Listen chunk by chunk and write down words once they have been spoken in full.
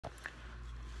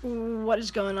What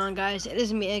is going on, guys? It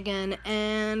is me again,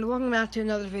 and welcome back to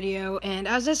another video. And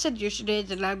as I said yesterday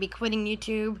that I'd be quitting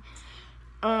YouTube,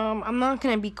 I'm not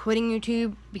gonna be quitting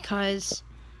YouTube because,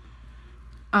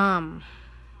 as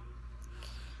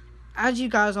you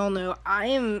guys all know, I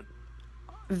am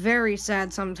very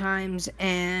sad sometimes,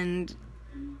 and,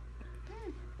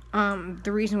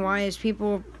 the reason why is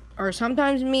people are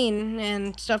sometimes mean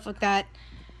and stuff like that,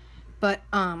 but,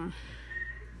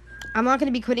 I'm not going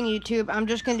to be quitting YouTube. I'm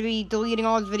just going to be deleting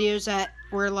all the videos that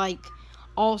were, like,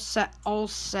 all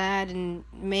sad and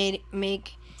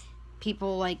make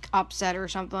people, like, upset or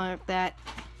something like that.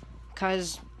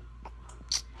 Because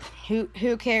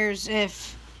who cares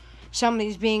if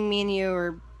somebody's being mean to you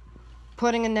or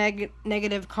putting a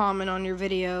negative comment on your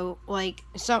video. Like,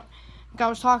 I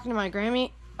was talking to my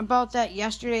Grammy about that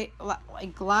yesterday,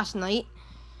 like, last night.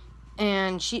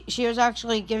 And she was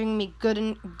actually giving me good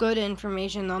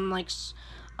information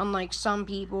unlike some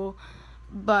people,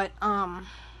 but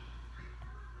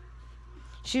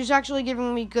she was actually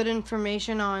giving me good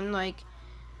information on, like,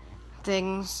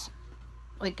 things,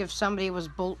 like if somebody was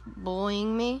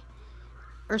bullying me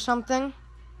or something.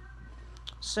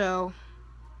 So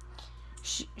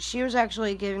she was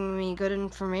actually giving me good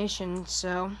information.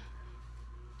 So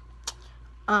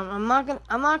I'm not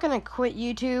gonna quit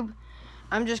YouTube.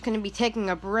 I'm just going to be taking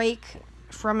a break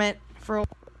from it for a...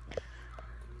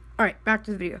 Alright, back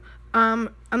to the video.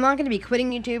 I'm not going to be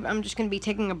quitting YouTube. I'm just going to be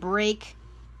taking a break.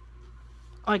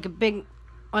 Like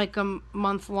a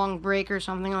month-long break or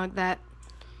something like that.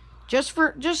 Just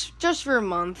for a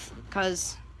month.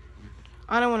 Because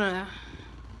I don't want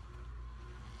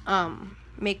to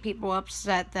make people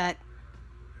upset that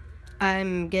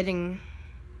I'm getting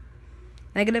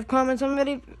negative comments on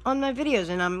my videos,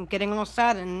 and I'm getting all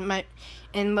sad in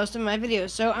most of my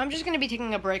videos. So I'm just gonna be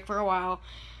taking a break for a while.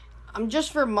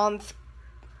 Just for a month,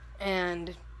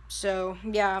 and so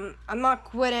yeah, I'm not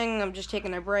quitting. I'm just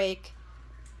taking a break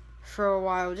for a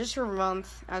while, just for a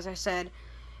month, as I said.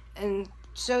 And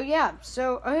so yeah,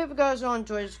 so I hope you guys all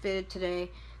enjoyed this video today.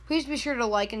 Please be sure to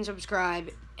like and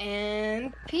subscribe,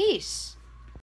 and peace.